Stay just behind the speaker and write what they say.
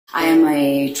I am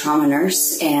a trauma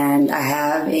nurse, and I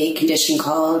have a condition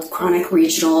called chronic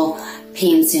regional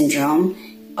pain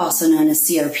syndrome, also known as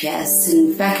CRPS.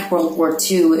 And back in World War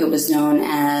II, it was known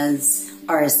as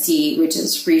RSD, which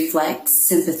is reflex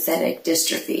sympathetic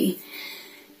dystrophy.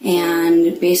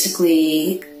 And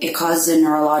basically, it causes a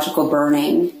neurological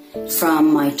burning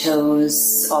from my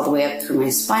toes all the way up through my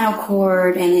spinal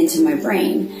cord and into my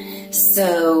brain.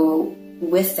 So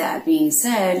with that being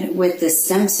said, with this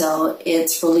stem cell,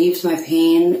 it's relieved my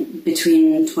pain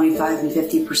between 25 and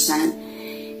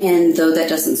 50%. And though that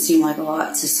doesn't seem like a lot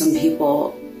to some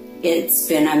people, it's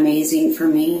been amazing for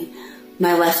me.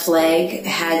 My left leg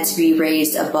had to be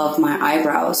raised above my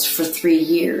eyebrows for 3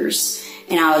 years,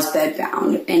 and I was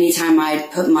bedbound. Anytime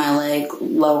I'd put my leg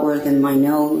lower than my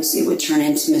nose, it would turn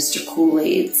into Mr.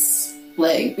 Kool-Aid's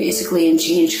leg, basically, and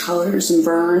change colors and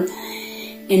burn.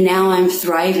 And now I'm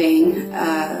thriving.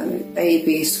 I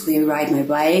basically ride my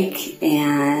bike,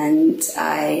 and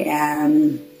I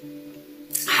am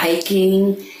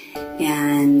hiking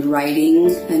and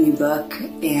writing a new book,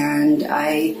 and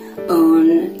I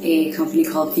own a company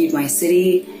called Feed My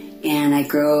City, and I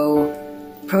grow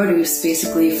produce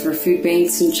basically for food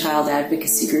banks and child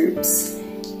advocacy groups.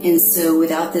 And so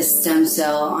without this stem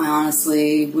cell, I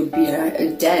honestly would be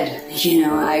dead. You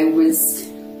know, I was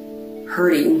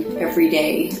hurting every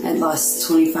day. I'd lost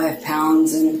 25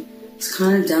 pounds and was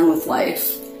kind of done with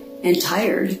life and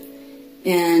tired.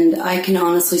 And I can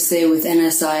honestly say with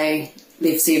NSI,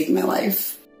 they've saved my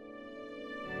life.